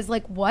because,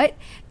 like, what?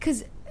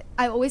 Because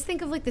I always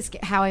think of, like, this,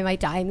 how I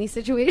might die in these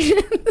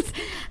situations.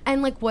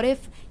 And, like, what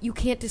if you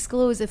can't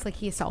disclose if, like,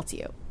 he assaults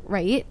you,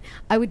 right?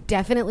 I would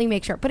definitely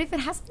make sure. But if it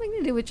has something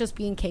to do with just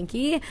being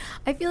kinky,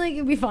 I feel like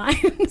it'd be fine.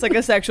 It's like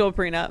a sexual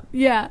prenup.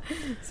 Yeah,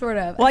 sort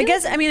of. Well,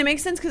 I mean, it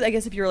makes sense because I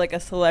guess if you're, like, a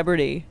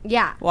celebrity,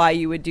 yeah, why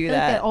you would do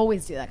that. Like they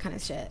always do that kind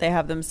of shit. They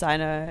have them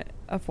sign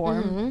a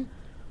form.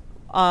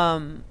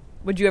 Mm-hmm.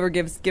 Would you ever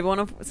give someone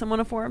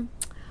a form?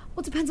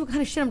 Well, it depends what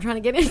kind of shit I'm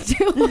trying to get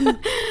into.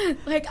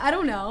 Like, I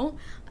don't know.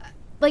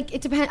 Like,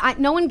 it depends.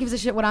 No one gives a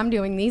shit what I'm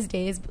doing these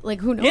days. But,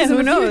 like, who knows? Yeah,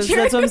 who knows?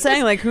 Future? That's what I'm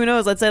saying. Like, who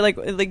knows? Let's say,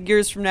 like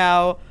years from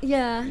now.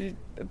 Yeah.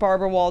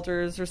 Barbara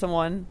Walters or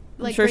someone.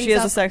 Like, I'm sure she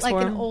has a sex like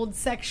form. An old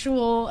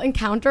sexual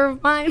encounter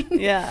of mine.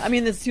 Yeah. I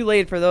mean, it's too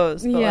late for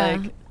those. But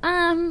yeah.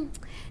 Like,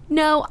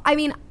 no, I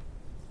mean,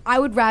 I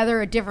would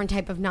rather a different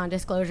type of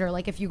non-disclosure.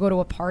 Like, if you go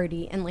to a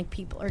party and, like,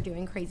 people are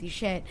doing crazy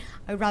shit,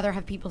 I would rather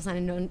have people sign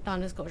a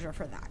non-disclosure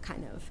for that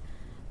kind of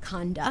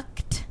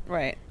conduct.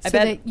 Right. So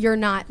that you're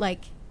not,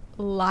 like,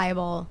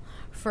 liable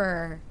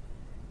for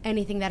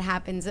anything that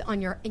happens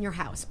in your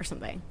house or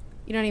something.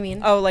 You know what I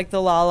mean? Oh, like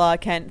the Lala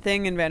Kent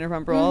thing in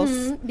Vanderpump Rules?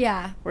 Mm-hmm.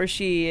 Yeah. Where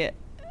she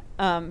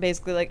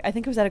basically, like, I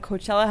think it was at a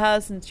Coachella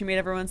house and she made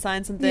everyone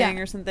sign something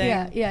or something.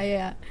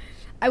 Yeah.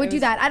 I would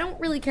do that. I don't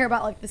really care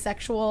about, like, the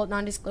sexual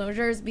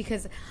non-disclosures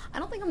because I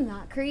don't think I'm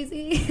that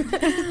crazy.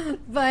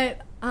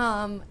 But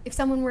if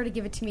someone were to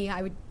give it to me,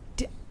 I would...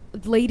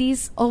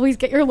 Ladies, always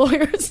get your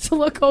lawyers to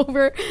look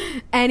over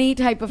any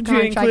type of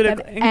contract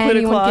that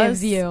anyone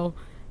gives you.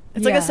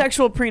 It's like a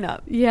sexual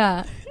prenup.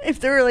 Yeah. If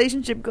the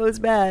relationship goes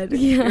bad,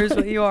 here's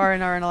what you are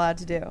and aren't allowed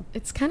to do.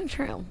 It's kind of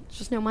true. It's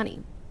just no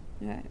money.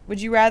 Yeah.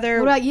 Would you rather?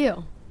 What about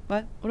you?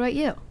 What? What about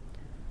you?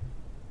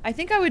 I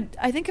think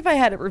if I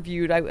had it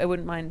reviewed, I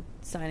wouldn't mind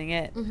signing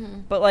it.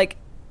 Mm-hmm. But like,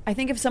 I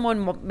think if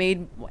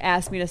someone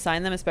asked me to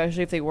sign them,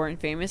 especially if they weren't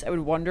famous, I would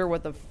wonder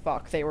what the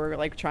fuck they were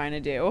like trying to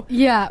do.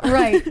 Yeah.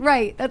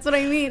 Right. That's what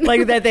I mean.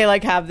 Like that they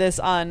like have this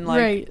on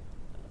like. Right.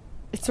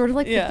 It's sort of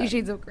like 50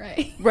 Shades of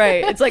Grey.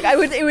 Right. It's like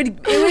it would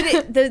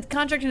the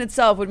contract in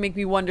itself would make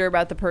me wonder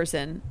about the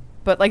person.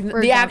 But like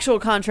the actual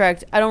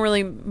contract, I don't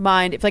really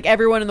mind if like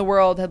everyone in the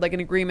world had like an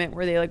agreement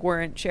where they like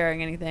weren't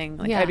sharing anything.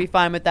 Like I'd be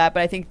fine with that.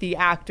 But I think the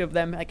act of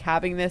them like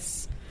having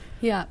this.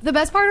 Yeah. The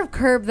best part of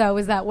Curb though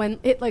is that when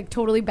it like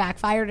totally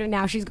backfired and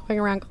now she's going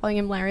around calling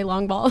him Larry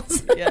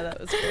Longballs. Yeah,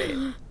 that was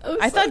great.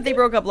 I thought they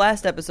broke up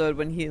last episode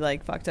when he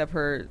like fucked up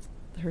her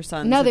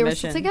son's No, they were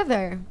admission. still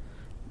together.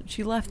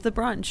 She left the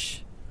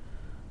brunch.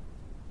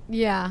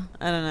 Yeah.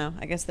 I don't know.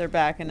 I guess they're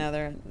back and now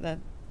they're that.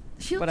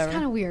 She looks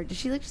kind of weird. Did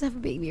she like just have a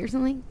baby or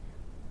something?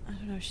 I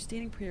don't know. She's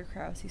dating Peter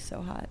Krause. He's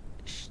so hot.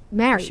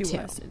 Married she too.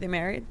 was. They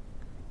married?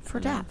 For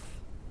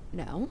death.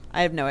 No.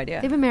 I have no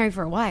idea. They've been married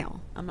for a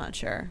while. I'm not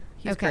sure.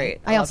 He's okay.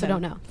 great. I also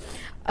don't know.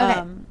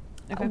 Okay.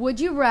 Okay. Would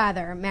you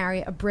rather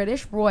marry a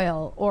British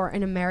royal or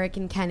an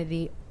American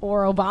Kennedy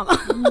or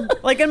Obama?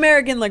 Like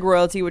American like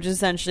royalty, which is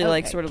essentially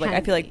like Okay, sort of like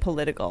I feel like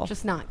political.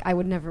 Just not. I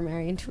would never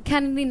marry into a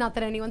Kennedy. Not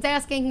that anyone's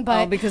asking,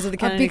 but because of the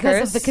Kennedy because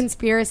curse? of the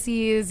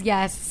conspiracies.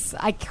 Yes,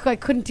 I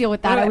couldn't deal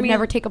with that. I would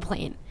never take a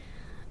plane.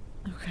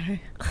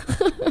 Okay.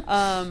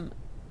 I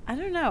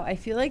don't know. I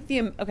feel like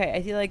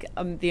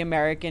the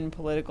American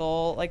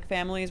political like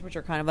families, which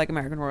are kind of like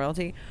American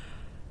royalty,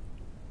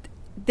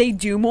 they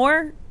do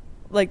more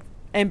like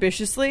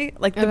ambitiously,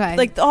 like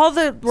like all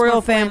the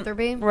royal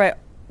family, right?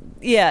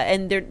 Yeah,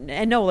 and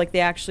they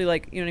actually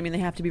like, you know what I mean. They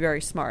have to be very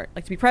smart.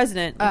 Like to be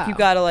president, like, you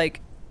gotta like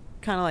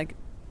kind of like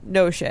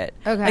know shit.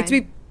 Okay, like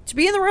to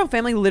be in the royal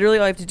family, literally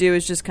all you have to do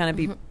is just kind of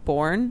be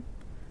born.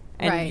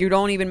 And you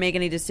don't even make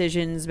any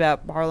decisions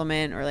about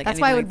parliament or like that's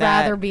anything why I like would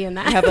that. rather be in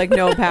that. You have like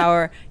no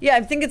power. Yeah,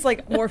 I think it's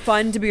like more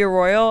fun to be a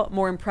royal,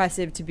 more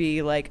impressive to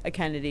be like a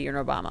Kennedy or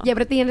an Obama. Yeah,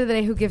 but at the end of the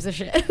day, who gives a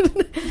shit?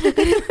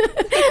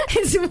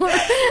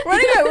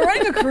 We're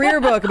writing a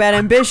career book about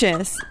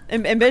ambitions. I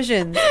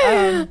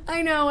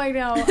know.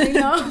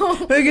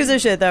 Who gives a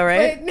shit though,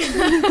 right?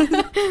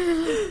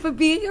 But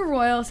being a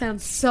royal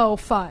sounds so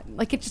fun.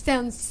 Like it just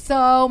sounds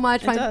so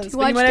much fun. It does,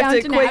 but you might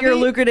have to quit your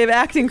lucrative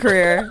acting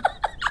career.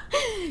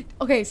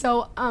 Okay,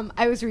 so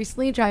I was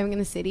recently driving in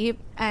the city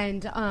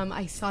and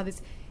I saw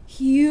this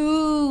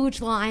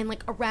huge line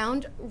like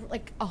around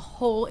like a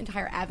whole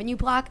entire avenue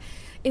block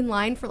in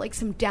line for like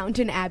some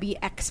Downton Abbey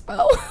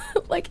expo.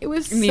 Like it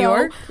was New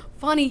York?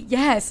 funny.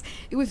 Yes,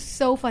 it was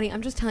so funny.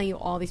 I'm just telling you,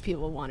 all these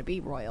people want to be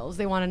royals.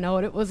 They want to know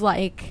what it was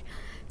like.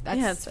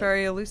 It's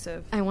very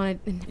elusive. I wanted.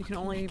 You can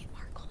only. Meghan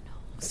Markle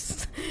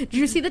knows. Did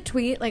you see the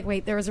tweet? Like,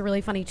 wait, there was a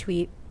really funny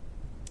tweet.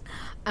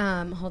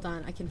 Hold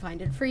on, I can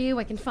find it for you.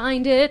 I can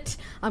find it.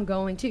 I'm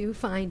going to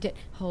find it.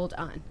 Hold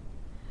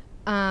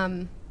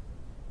on.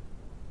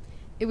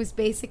 It was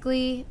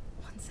basically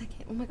 1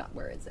 second. Oh my god,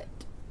 where is it?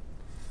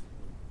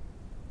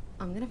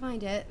 I'm gonna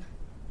find it.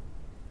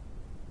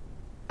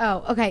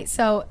 Oh, okay.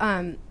 So,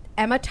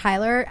 Emma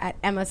Tyler at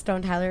Emma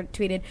Stone Tyler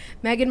tweeted,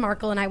 Meghan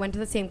Markle and I went to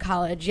the same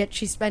college, yet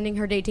she's spending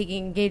her day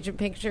taking engagement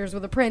pictures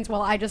with a prince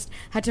while I just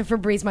had to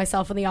Febreze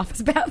myself in the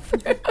office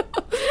bathroom.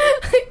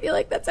 I feel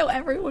like that's how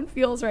everyone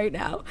feels right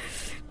now.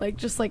 Like,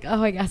 just like,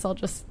 oh, I guess I'll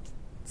just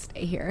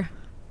stay here.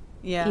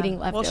 Yeah. Eating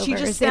leftovers well, she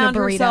just in a found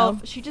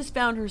burrito. She just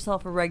found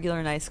herself a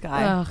regular nice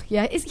guy. Oh,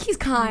 yeah. He's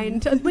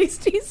kind. At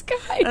least he's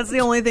kind. That's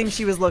the only thing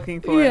she was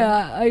looking for.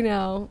 Yeah, I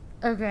know.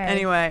 Okay.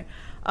 Anyway,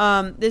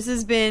 this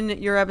has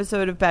been your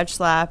episode of Betch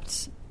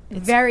Slapped.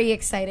 Very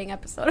exciting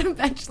episode of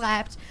Betch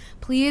Slapped.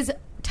 Please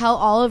tell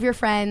all of your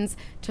friends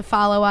to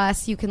follow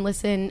us. You can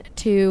listen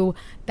to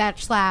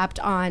Betch Slapped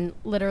on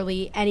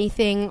literally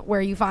anything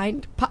where you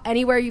find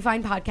anywhere you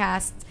find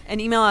podcasts. And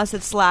email us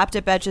at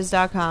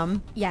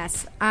slapped@betches.com.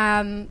 Yes.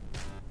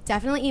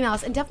 Definitely email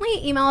us, and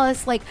definitely email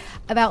us like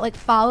about like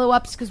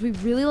follow-ups, because we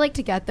really like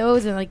to get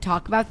those and like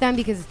talk about them,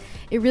 because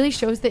it really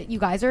shows that you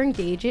guys are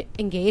engaged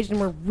and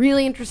we're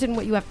really interested in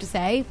what you have to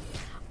say.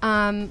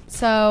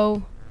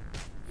 So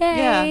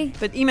yay. Yeah,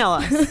 but email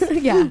us.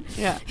 Yeah.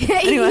 Yeah.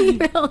 Anyway.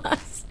 Email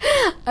us.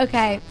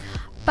 Okay.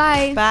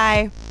 Bye.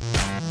 Bye.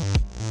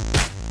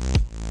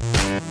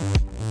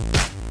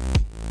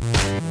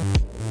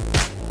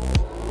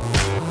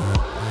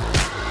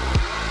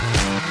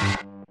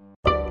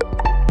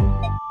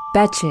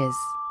 Betches.